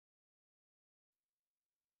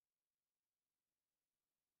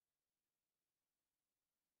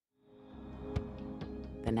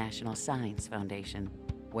the National Science Foundation,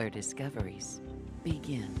 where discoveries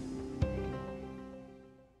begin.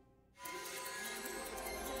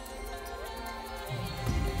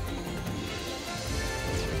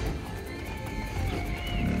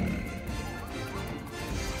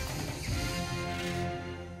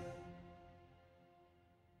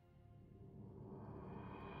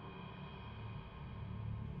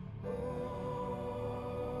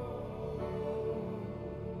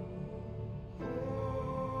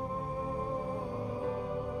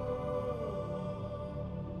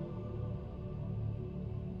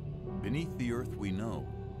 Beneath the Earth we know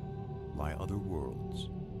lie other worlds,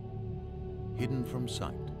 hidden from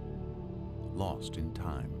sight, lost in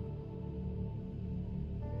time.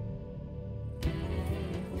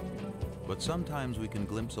 But sometimes we can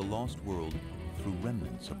glimpse a lost world through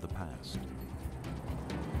remnants of the past.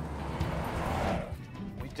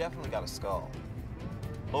 We've definitely got a skull.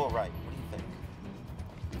 Lower right, what do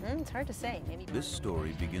you think? It's hard to say. Maybe This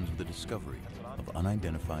story begins with the discovery of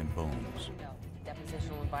unidentified bones.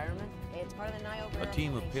 depositional environment. It's part of the Nile. A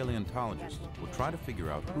team of paleontologists will try to figure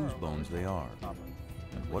out whose bones they are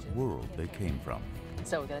and what world they came from.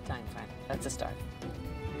 So we got a time frame. That's a start.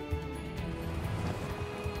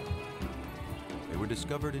 They were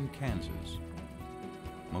discovered in Kansas,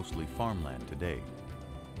 mostly farmland today.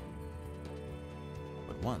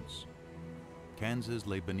 But once, Kansas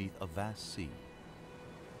lay beneath a vast sea.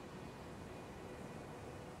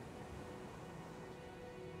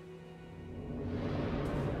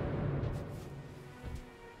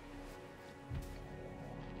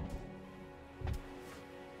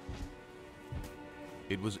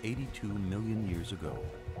 It was 82 million years ago,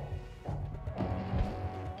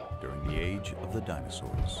 during the age of the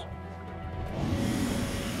dinosaurs.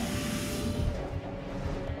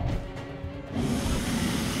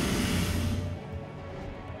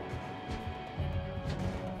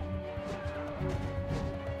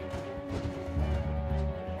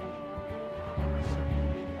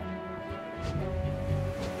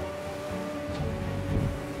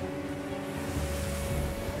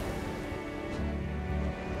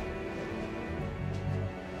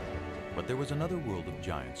 But there was another world of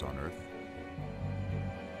giants on Earth.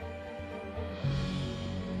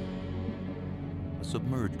 A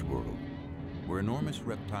submerged world, where enormous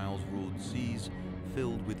reptiles ruled seas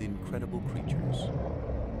filled with incredible creatures.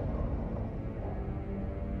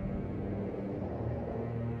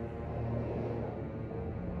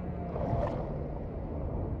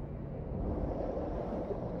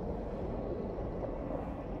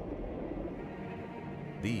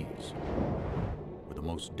 These were the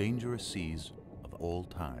most dangerous seas of all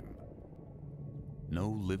time. No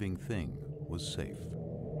living thing was safe.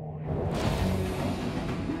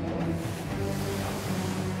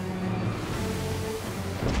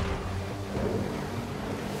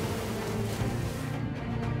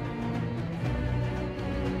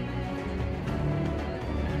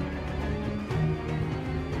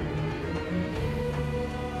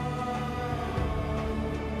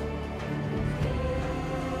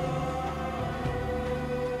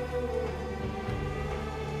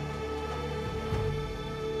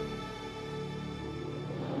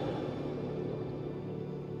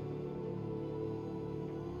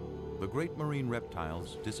 The great marine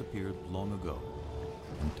reptiles disappeared long ago,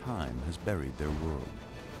 and time has buried their world.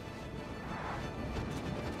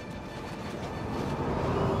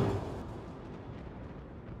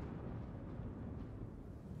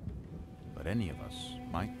 But any of us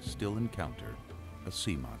might still encounter a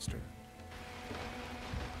sea monster.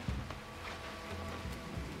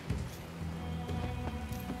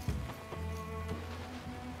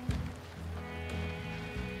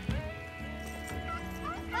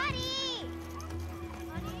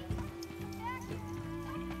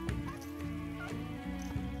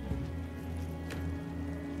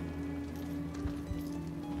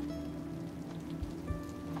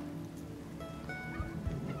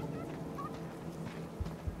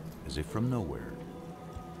 As if from nowhere,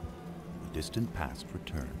 the distant past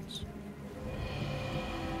returns.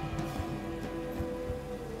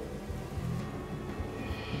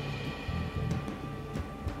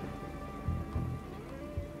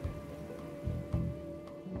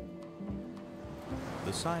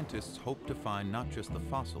 The scientists hope to find not just the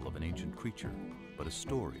fossil of an ancient creature, but a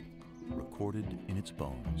story recorded in its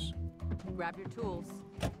bones. Grab your tools.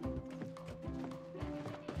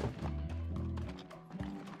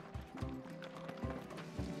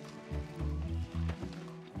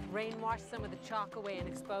 Rain washed some of the chalk away and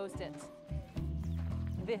exposed it.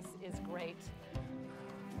 This is great.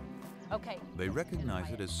 Okay. They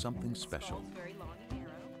recognize it as something special,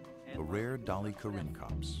 a rare Dolly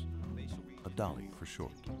Corincops, a dolly for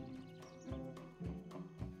short.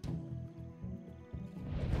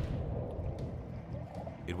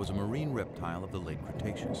 It was a marine reptile of the late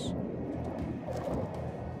Cretaceous,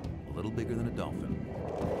 a little bigger than a dolphin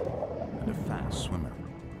and a fast swimmer.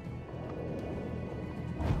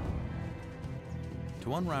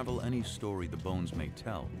 To unravel any story the bones may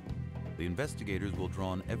tell, the investigators will draw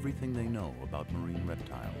on everything they know about marine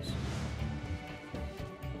reptiles.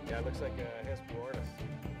 Yeah, it looks like a Hesperornis.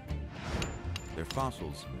 Their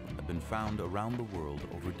fossils have been found around the world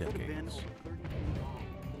over decades.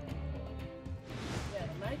 Yeah,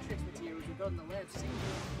 the matrix materials we got in the lab seem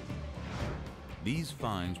These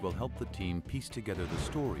finds will help the team piece together the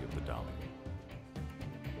story of the dolly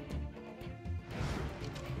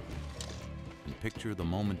and picture the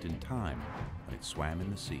moment in time when it swam in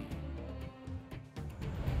the sea.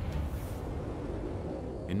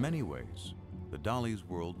 In many ways, the dolly's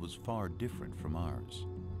world was far different from ours.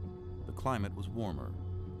 The climate was warmer,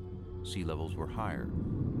 sea levels were higher,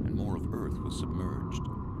 and more of Earth was submerged.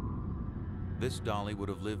 This dolly would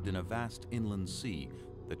have lived in a vast inland sea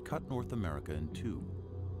that cut North America in two.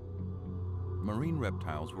 Marine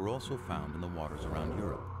reptiles were also found in the waters around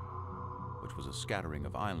Europe, which was a scattering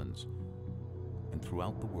of islands, and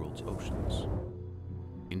throughout the world's oceans.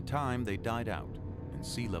 In time, they died out and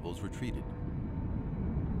sea levels retreated,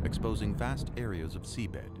 exposing vast areas of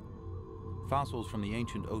seabed. Fossils from the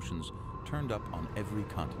ancient oceans turned up on every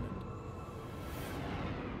continent.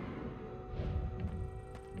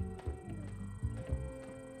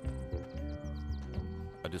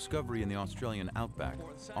 A discovery in the Australian outback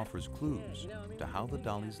offers clues to how the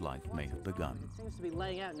dolly's life may have begun. It seems to be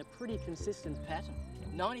laying out in a pretty consistent pattern.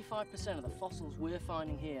 95% of the fossils we're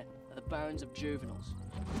finding here are the bones of juveniles.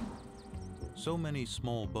 So many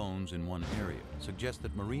small bones in one area suggest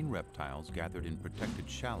that marine reptiles gathered in protected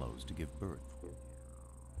shallows to give birth.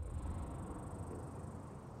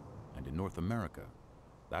 And in North America,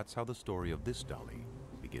 that's how the story of this dolly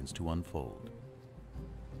begins to unfold.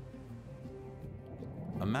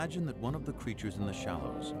 Imagine that one of the creatures in the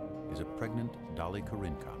shallows is a pregnant Dolly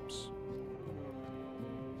corincops.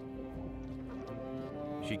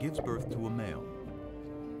 She gives birth to a male,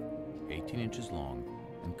 18 inches long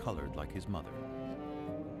and colored like his mother.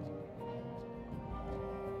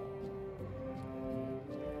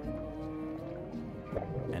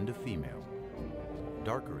 And a female,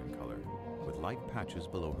 darker in color, with light patches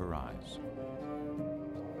below her eyes.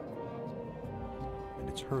 And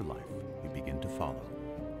it's her life we begin to follow.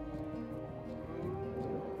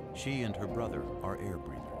 She and her brother are air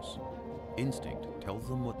breathers. Instinct tells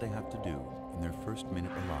them what they have to do in their first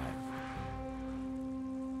minute alive.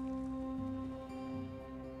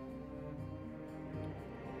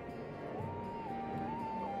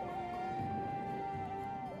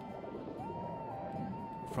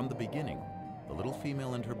 From the beginning, the little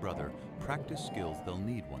female and her brother practice skills they'll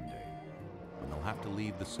need one day, when they'll have to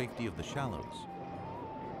leave the safety of the shallows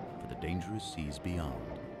for the dangerous seas beyond.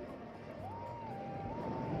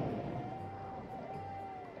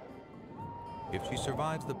 If she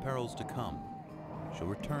survives the perils to come, she'll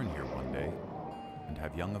return here one day and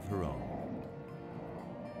have young of her own.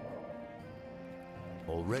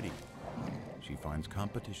 Already, she finds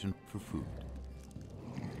competition for food.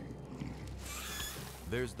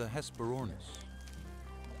 There's the Hesperornis,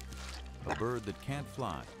 a bird that can't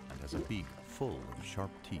fly and has a beak full of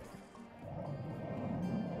sharp teeth.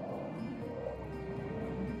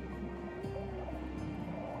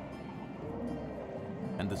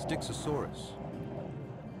 And the Styxosaurus,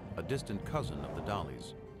 a distant cousin of the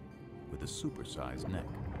dollies with a supersized neck.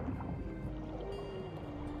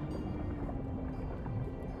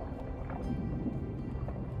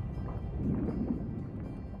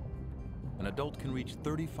 An adult can reach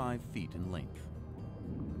 35 feet in length.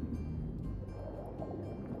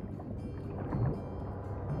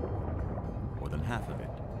 More than half of it,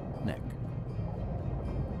 neck.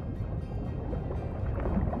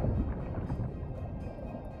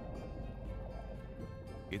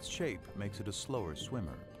 Its shape makes it a slower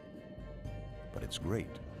swimmer, but it's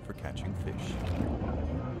great for catching fish.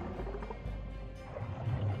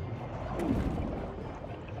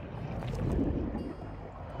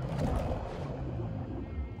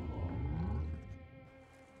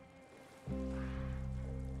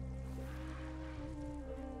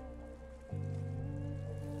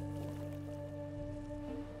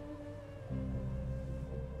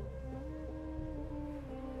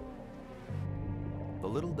 The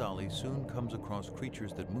little dolly soon comes across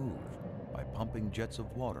creatures that move by pumping jets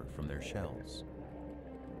of water from their shells.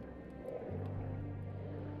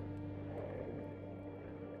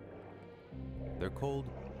 They're called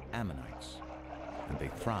ammonites, and they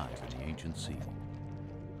thrive in the ancient sea.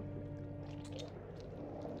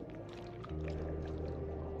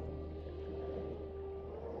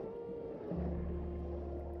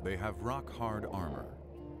 They have rock-hard armor,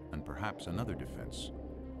 and perhaps another defense: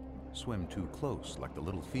 swim too close like the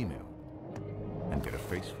little female and get a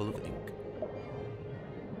face full of ink.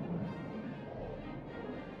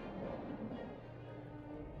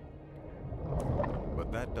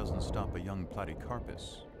 But that doesn't stop a young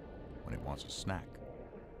platycarpus when it wants a snack.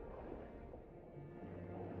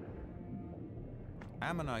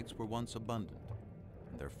 Ammonites were once abundant,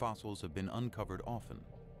 and their fossils have been uncovered often,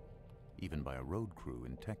 even by a road crew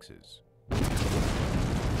in Texas.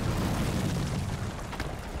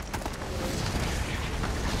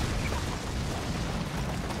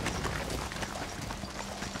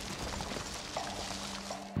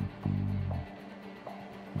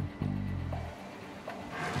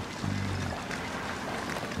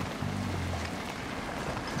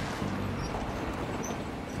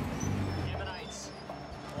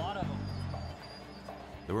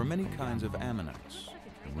 There were many kinds of ammonites,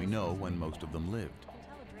 and we know when most of them lived,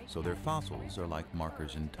 so their fossils are like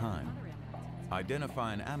markers in time.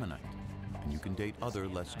 Identify an ammonite, and you can date other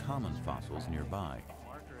less common fossils nearby.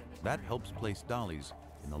 That helps place dollies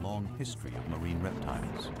in the long history of marine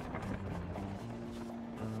reptiles.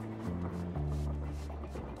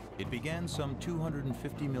 It began some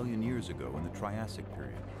 250 million years ago in the Triassic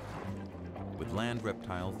period, with land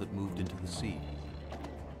reptiles that moved into the sea.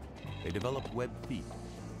 They developed webbed feet,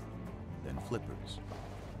 then flippers.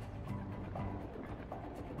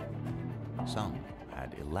 Some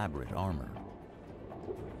had elaborate armor.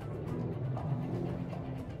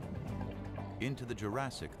 Into the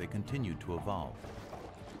Jurassic, they continued to evolve.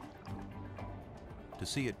 To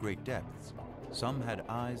see at great depths, some had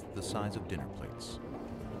eyes the size of dinner plates.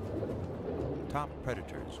 Top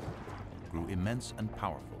predators grew immense and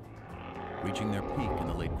powerful, reaching their peak in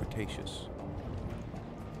the late Cretaceous,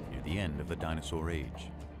 near the end of the dinosaur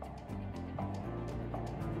age.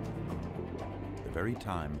 The very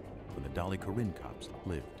time when the dolichoryncops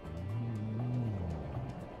lived.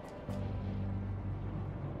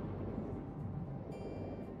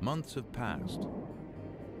 Months have passed,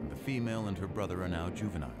 and the female and her brother are now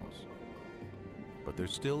juveniles. But they're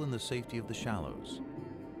still in the safety of the shallows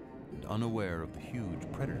and unaware of the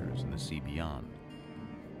huge predators in the sea beyond.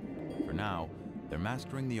 For now, they're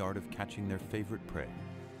mastering the art of catching their favorite prey,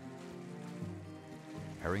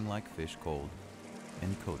 herring-like fish called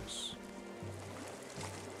encotis.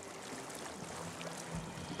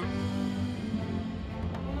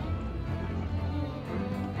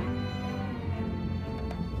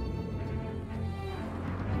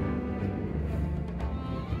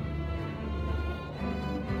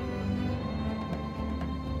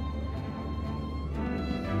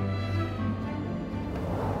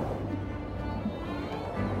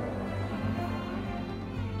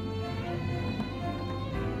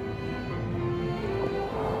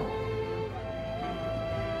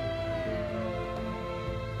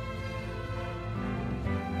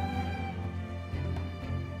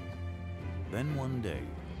 Then one day,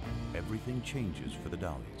 everything changes for the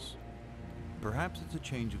dollies. Perhaps it's a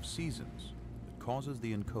change of seasons that causes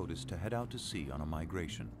the encotis to head out to sea on a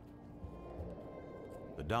migration.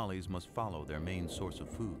 The dollies must follow their main source of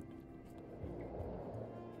food.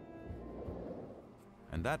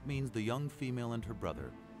 And that means the young female and her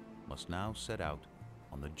brother must now set out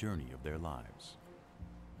on the journey of their lives,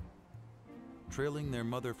 trailing their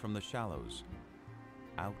mother from the shallows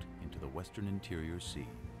out into the western interior sea.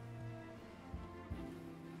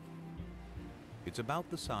 It's about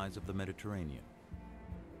the size of the Mediterranean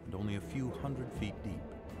and only a few hundred feet deep.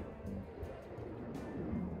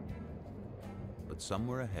 But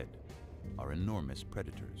somewhere ahead are enormous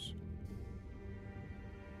predators.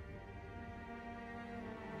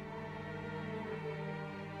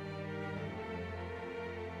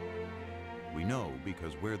 We know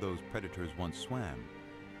because where those predators once swam,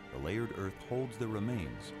 the layered earth holds their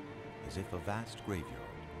remains as if a vast graveyard.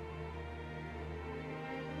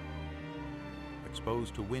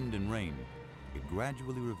 Exposed to wind and rain, it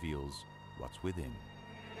gradually reveals what's within.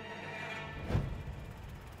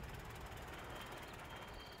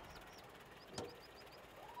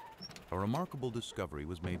 A remarkable discovery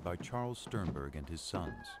was made by Charles Sternberg and his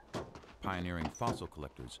sons, pioneering fossil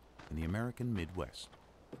collectors in the American Midwest.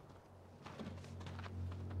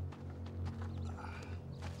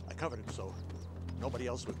 I covered it so nobody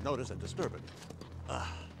else would notice and disturb it.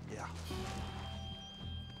 Yeah.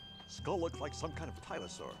 Skull looks like some kind of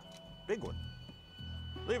dinosaur. Big one.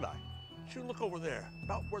 Levi, you look over there,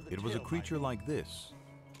 about where the It was a tail creature might like this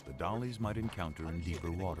the dollies might encounter in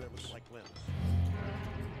deeper waters. Like limbs.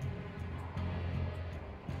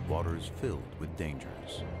 waters filled with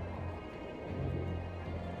dangers.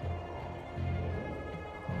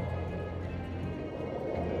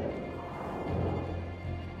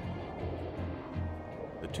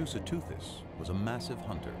 The Tusateuthis was a massive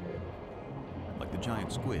hunter, like the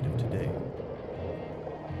giant squid of today.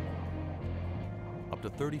 Up to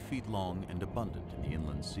 30 feet long and abundant in the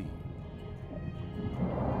inland sea.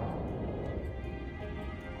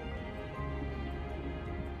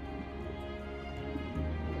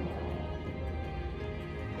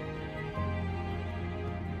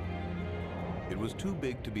 It was too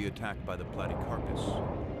big to be attacked by the Platycarpus,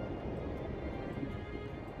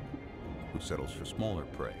 who settles for smaller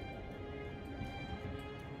prey.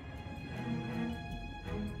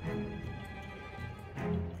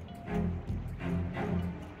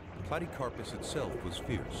 Platycarpus itself was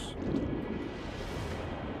fierce,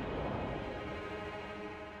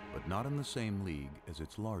 but not in the same league as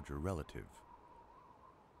its larger relative,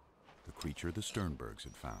 the creature the Sternbergs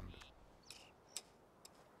had found.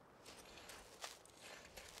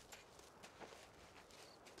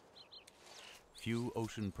 Few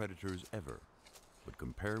ocean predators ever would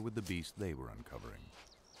compare with the beast they were uncovering.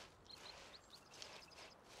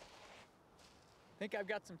 Think I've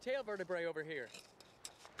got some tail vertebrae over here.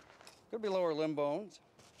 Could be lower limb bones.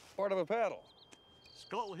 Part of a paddle.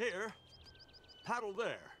 Skull here, paddle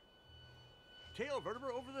there. Tail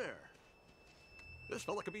vertebra over there. This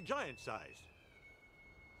fella could be giant-sized.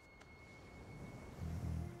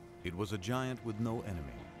 It was a giant with no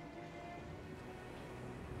enemy.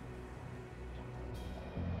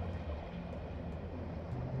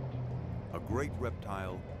 A great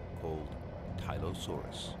reptile called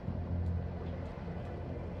Tylosaurus.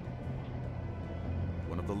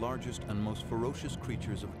 One of the largest and most ferocious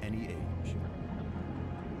creatures of any age.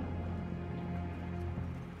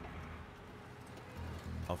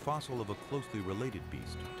 A fossil of a closely related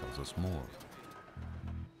beast tells us more.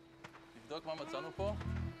 תבדוק מה מצאנו פה?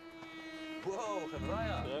 וואו,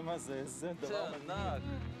 חבריה. תראה מה זה, איזה דבר ענק.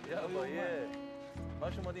 יא ביה.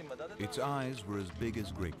 משהו מדהים, מדדת? Its eyes were as big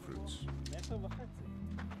as grapefruits.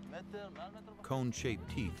 Cone-shaped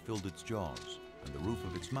teeth filled its jaws and the roof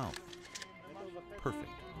of its mouth.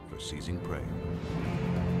 Perfect for seizing prey.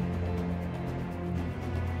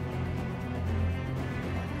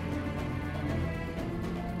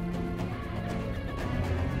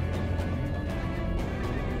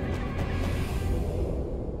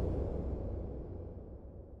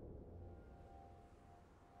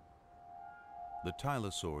 The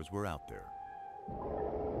Tylosaurs were out there,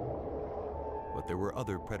 but there were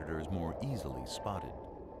other predators more easily spotted.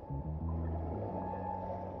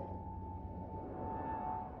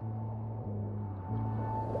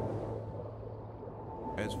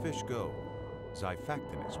 As fish go,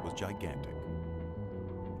 Xiphactinus was gigantic,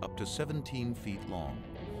 up to 17 feet long.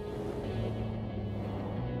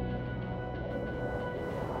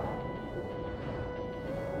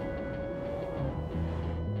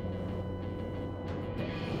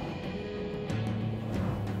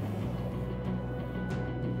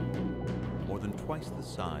 More than twice the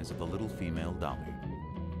size of the little female dolly.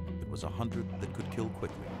 It was a hunter that could kill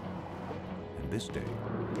quickly, and this day,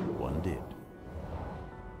 one did.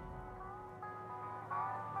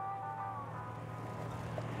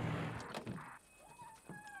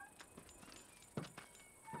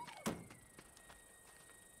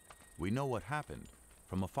 We know what happened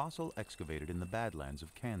from a fossil excavated in the Badlands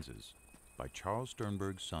of Kansas by Charles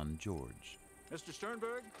Sternberg's son, George. Mr.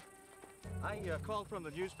 Sternberg, I called from the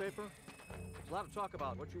newspaper. There's a lot of talk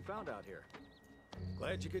about what you found out here.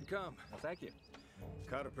 Glad you could come. Well, thank you.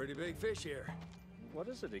 Caught a pretty big fish here. What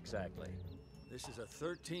is it exactly? This is a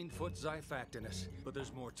 13-foot Xiphactinus, but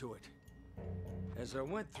there's more to it. As I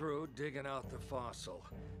went through digging out the fossil,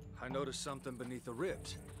 I noticed something beneath the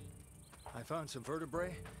ribs. I found some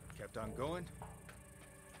vertebrae, kept on going.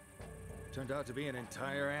 Turned out to be an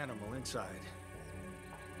entire animal inside.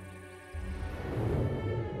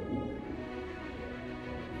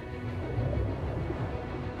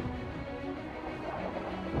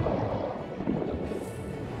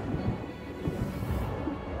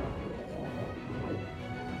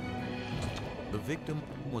 The victim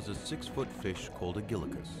was a 6-foot fish called a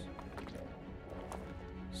gillicus.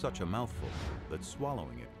 Such a mouthful that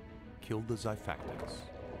swallowing it killed the Xiphactinus,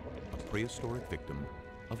 a prehistoric victim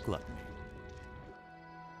of gluttony.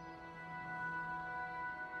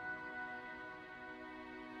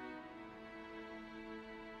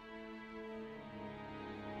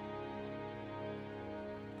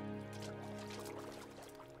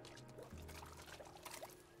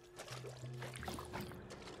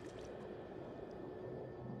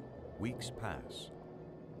 Weeks pass,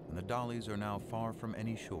 and the dollies are now far from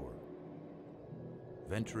any shore,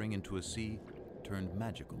 venturing into a sea turned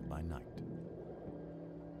magical by night.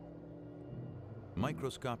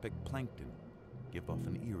 Microscopic plankton give off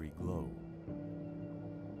an eerie glow.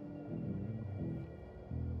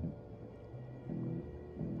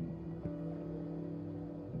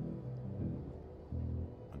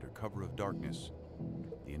 Under cover of darkness,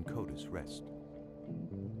 the Incotus rest,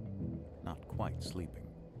 not quite sleeping.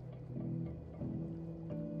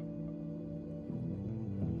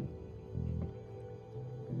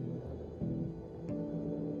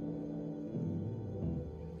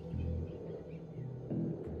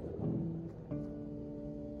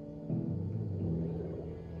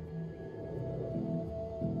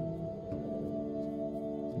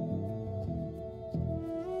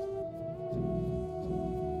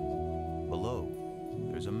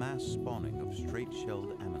 There's a mass spawning of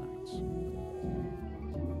straight-shelled ammonites.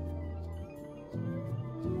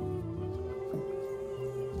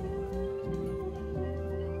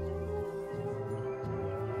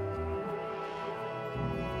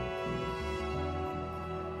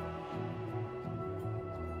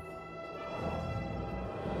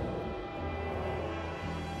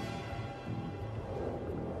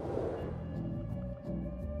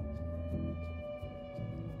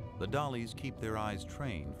 The dollies keep their eyes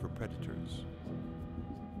trained for predators,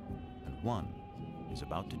 and one is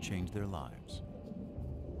about to change their lives.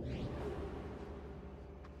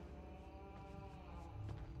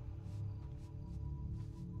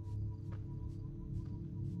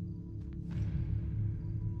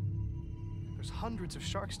 There's hundreds of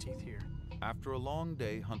shark's teeth here. After a long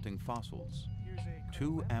day hunting fossils,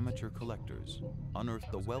 two amateur collectors unearth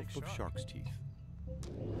the wealth of shark's teeth.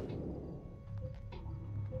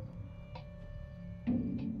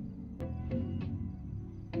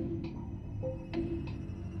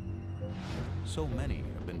 So many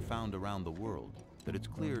have been found around the world that it's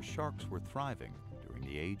clear sharks were thriving during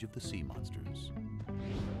the age of the sea monsters.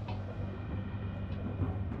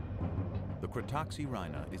 The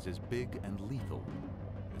Cretoxyrhina is as big and lethal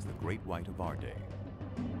as the great white of our day.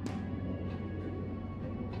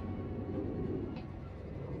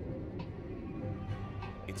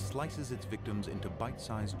 It slices its victims into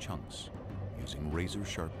bite-sized chunks using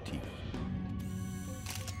razor-sharp teeth.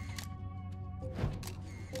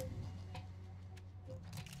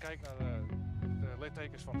 Kijk naar de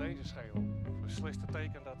littekens van deze schedel. Beslist het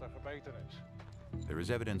teken dat er gebeten is. There is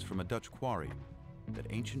evidence from a Dutch quarry that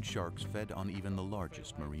ancient sharks fed on even the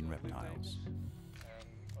largest marine reptiles,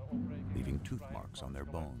 leaving tooth marks on their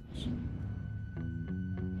bones.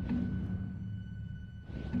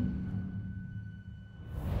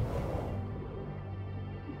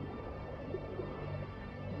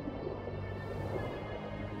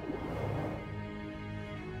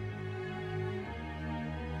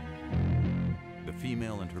 The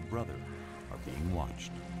female and her brother are being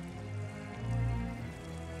watched.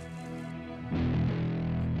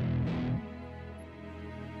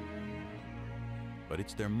 But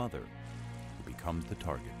it's their mother who becomes the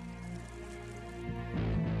target.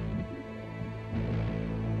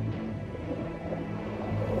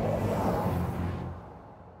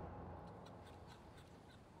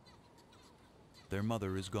 Their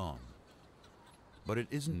mother is gone, but it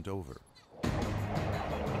isn't over.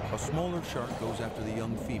 A smaller shark goes after the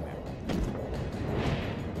young female.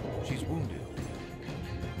 She's wounded,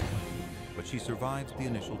 but she survives the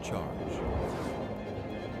initial charge.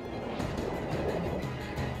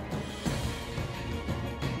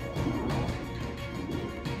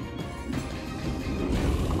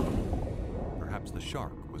 Perhaps the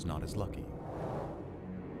shark was not as lucky.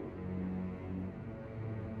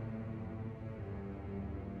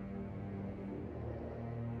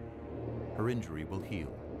 Her injury will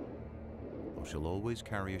heal, though she'll always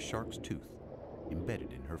carry a shark's tooth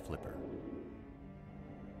embedded in her flipper.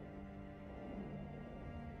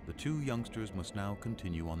 The two youngsters must now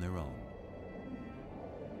continue on their own.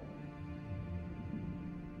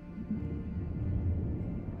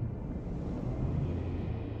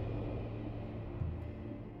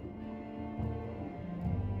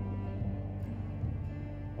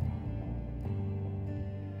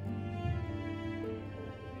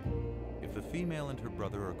 If the female and her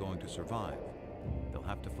brother are going to survive, they'll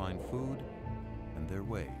have to find food and their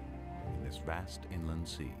way in this vast inland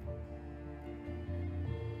sea.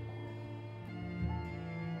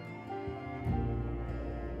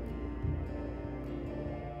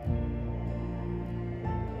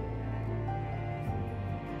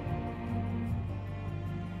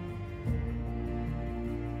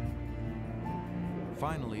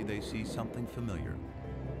 Finally, they see something familiar.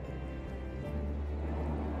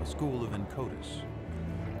 A school of Incotus,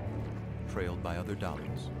 trailed by other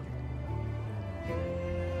dollies.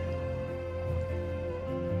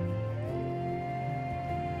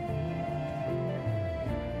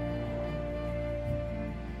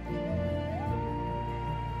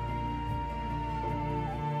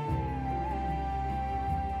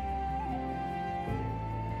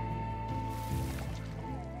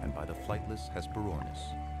 And by the flightless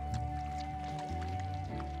Hesperornis.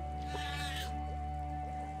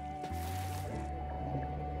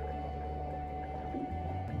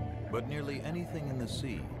 But nearly anything in the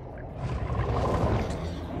sea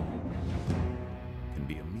can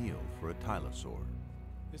be a meal for a tylosaur.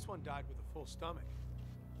 This one died with a full stomach.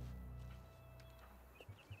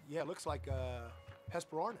 Yeah, it looks like a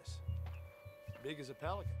Hesperornis. Big as a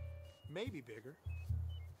pelican. Maybe bigger.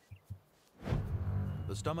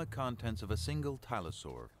 The stomach contents of a single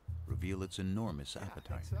tylosaur reveal its enormous appetite.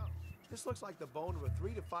 I think so. This looks like the bone of a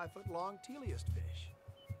 3 to 5 foot long teleost fish.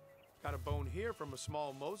 Got a bone here from a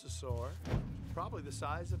small mosasaur, probably the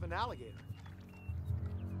size of an alligator.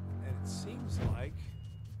 And it seems like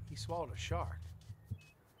he swallowed a shark.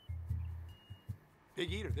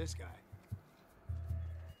 Big eater, this guy.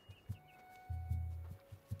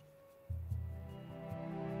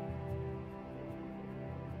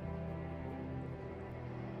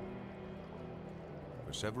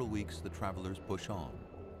 For several weeks, the travelers push on.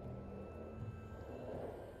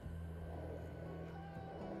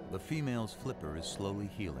 The female's flipper is slowly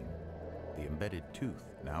healing, the embedded tooth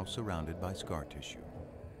now surrounded by scar tissue.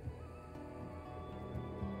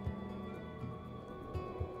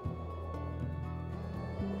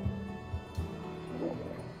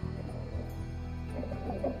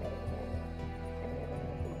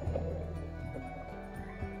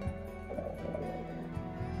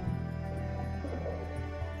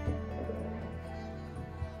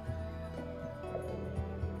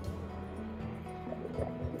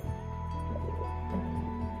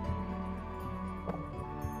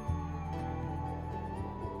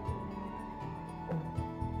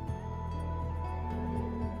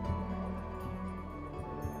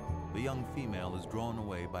 The young female is drawn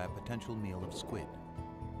away by a potential meal of squid.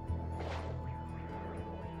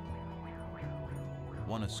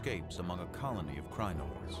 One escapes among a colony of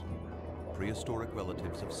crinoids, prehistoric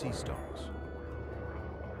relatives of sea stars,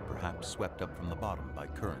 perhaps swept up from the bottom by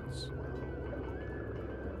currents.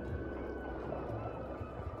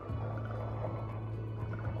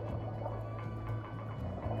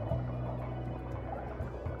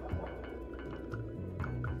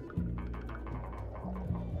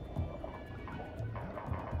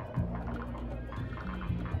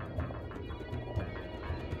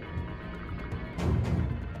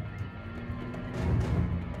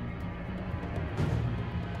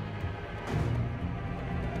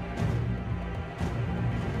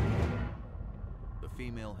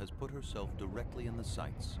 Has put herself directly in the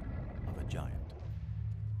sights of a giant.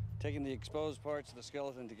 Taking the exposed parts of the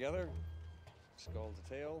skeleton together, skull to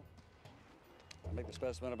tail, I make the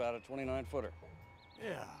specimen about a 29-footer.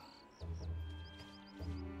 Yeah.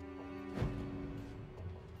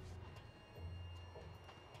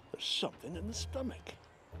 There's something in the stomach.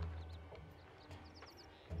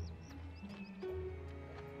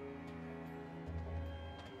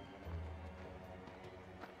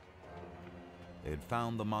 They had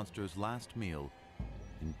found the monster's last meal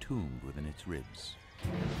entombed within its ribs.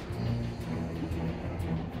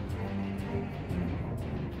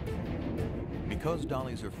 Because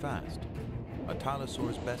dollies are fast, a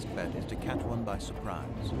tylosaur's best bet is to catch one by surprise.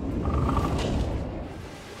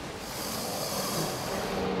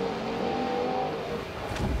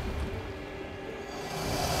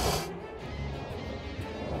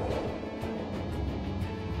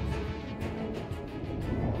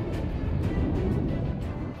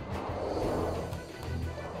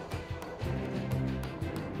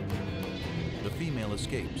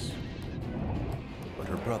 Escapes, but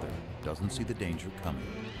her brother doesn't see the danger coming.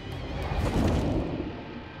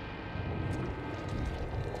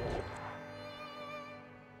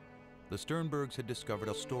 The Sternbergs had discovered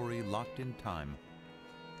a story locked in time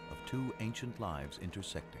of two ancient lives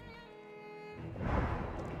intersecting.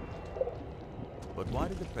 But why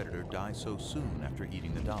did the predator die so soon after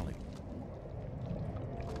eating the dolly?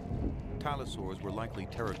 Tylosaurs were likely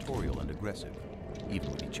territorial and aggressive, even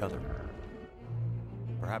with each other.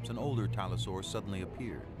 Perhaps an older tylosaur suddenly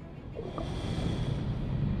appeared.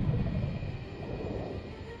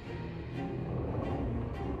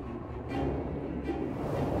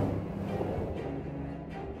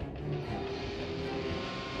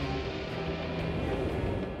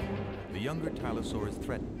 The younger tylosaur is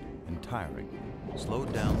threatened and tiring,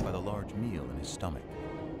 slowed down by the large meal in his stomach.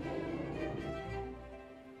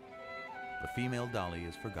 female dolly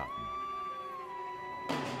is forgotten.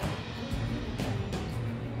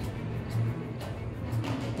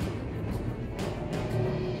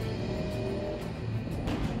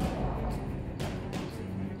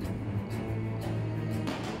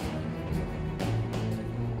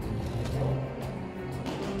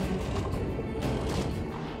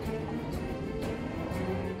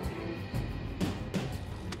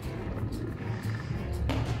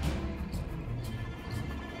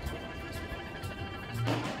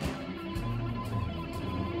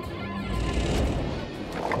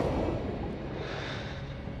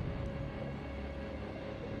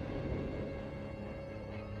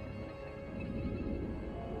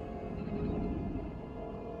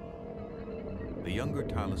 The younger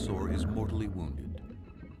Dinosaur is mortally wounded.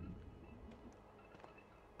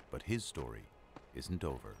 But his story isn't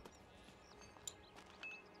over.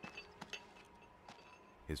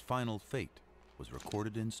 His final fate was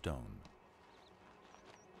recorded in stone.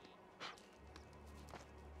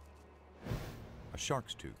 A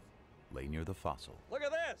shark's tooth lay near the fossil. Look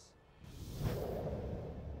at this!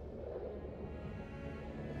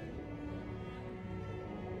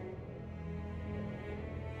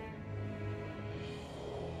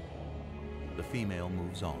 The female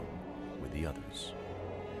moves on with the others.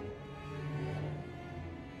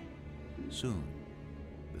 Soon,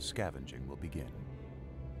 the scavenging will begin.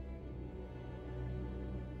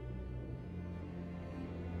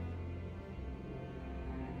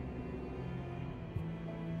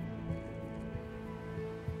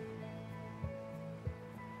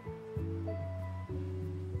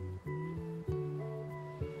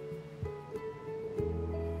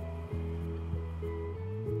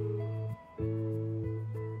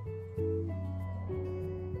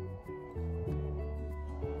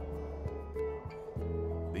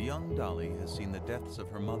 The young Dolly has seen the deaths of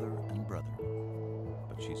her mother and brother,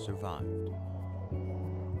 but she survived.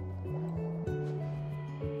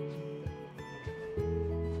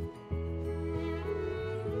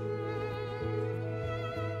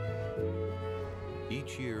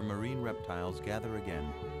 Each year, marine reptiles gather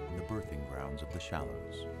again in the birthing grounds of the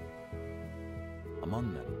shallows.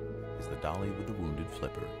 Among them is the dolly with the wounded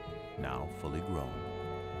flipper, now fully grown.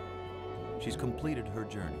 She's completed her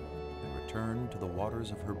journey and returned to the waters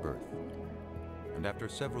of her birth. And after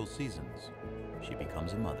several seasons, she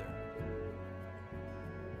becomes a mother.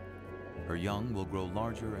 Her young will grow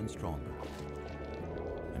larger and stronger,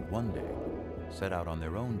 and one day set out on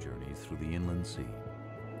their own journey through the inland sea.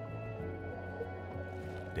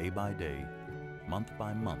 Day by day, month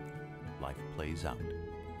by month, life plays out.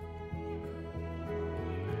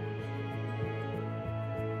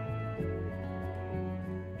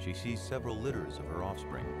 She sees several litters of her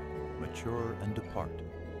offspring mature and depart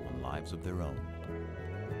on lives of their own.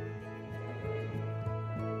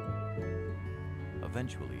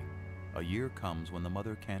 Eventually, a year comes when the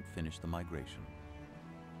mother can't finish the migration.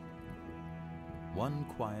 One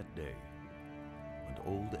quiet day, when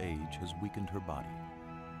old age has weakened her body,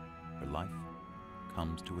 her life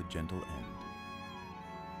comes to a gentle end.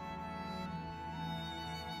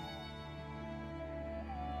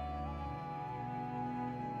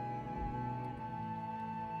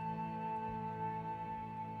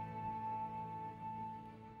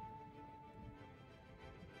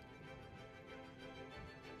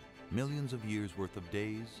 Millions of years worth of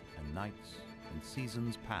days and nights and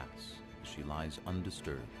seasons pass as she lies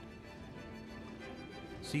undisturbed.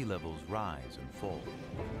 Sea levels rise and fall.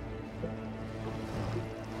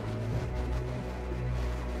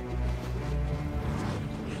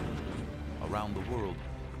 Around the world,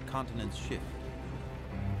 continents shift.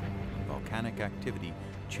 Volcanic activity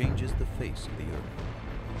changes the face of the Earth.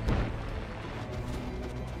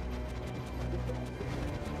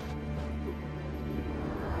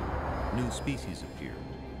 New species appear,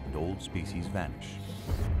 and old species vanish,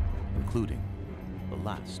 including the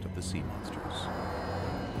last of the sea monsters.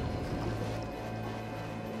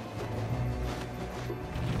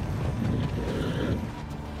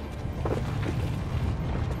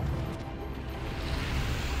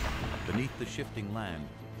 Beneath the shifting land,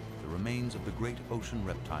 the remains of the great ocean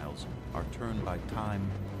reptiles are turned by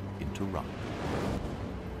time into rock.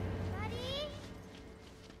 Daddy?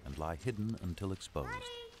 And lie hidden until exposed. Daddy?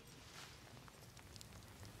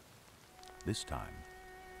 This time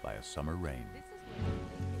by a summer rain.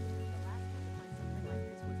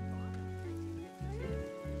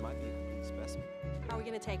 Might be a complete specimen. How are we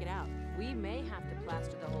going to take it out? We may have to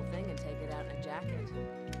plaster the whole thing and take it out in a jacket.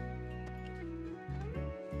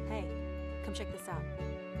 Hey, come check this out.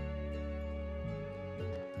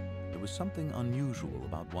 There was something unusual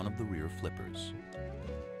about one of the rear flippers.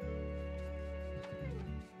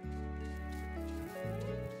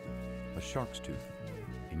 a shark's tooth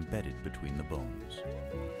embedded between the bones.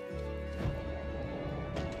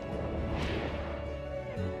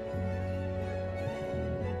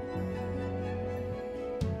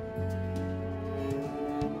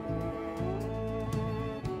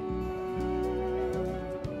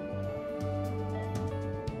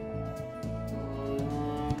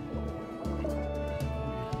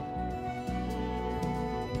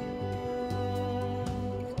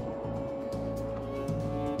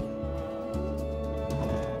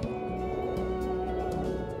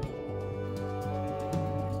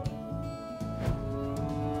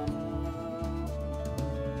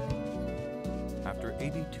 After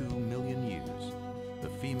 82 million years, the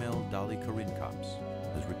female Dolly Corincops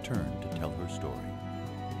has returned to tell her story.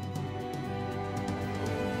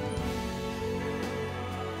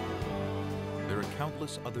 There are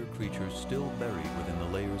countless other creatures still buried within the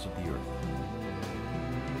layers of the earth,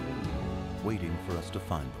 waiting for us to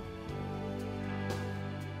find them,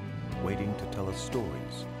 waiting to tell us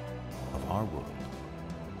stories of our world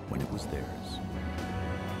when it was theirs.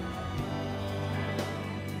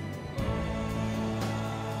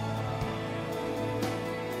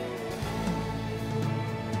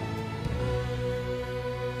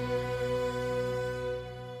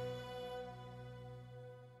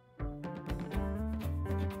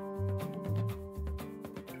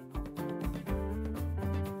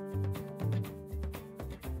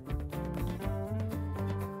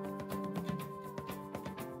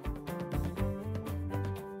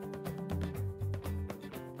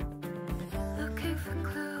 Looking for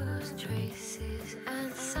clues, traces,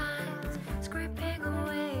 and signs, scraping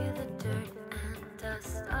away the dirt and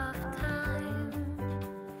dust.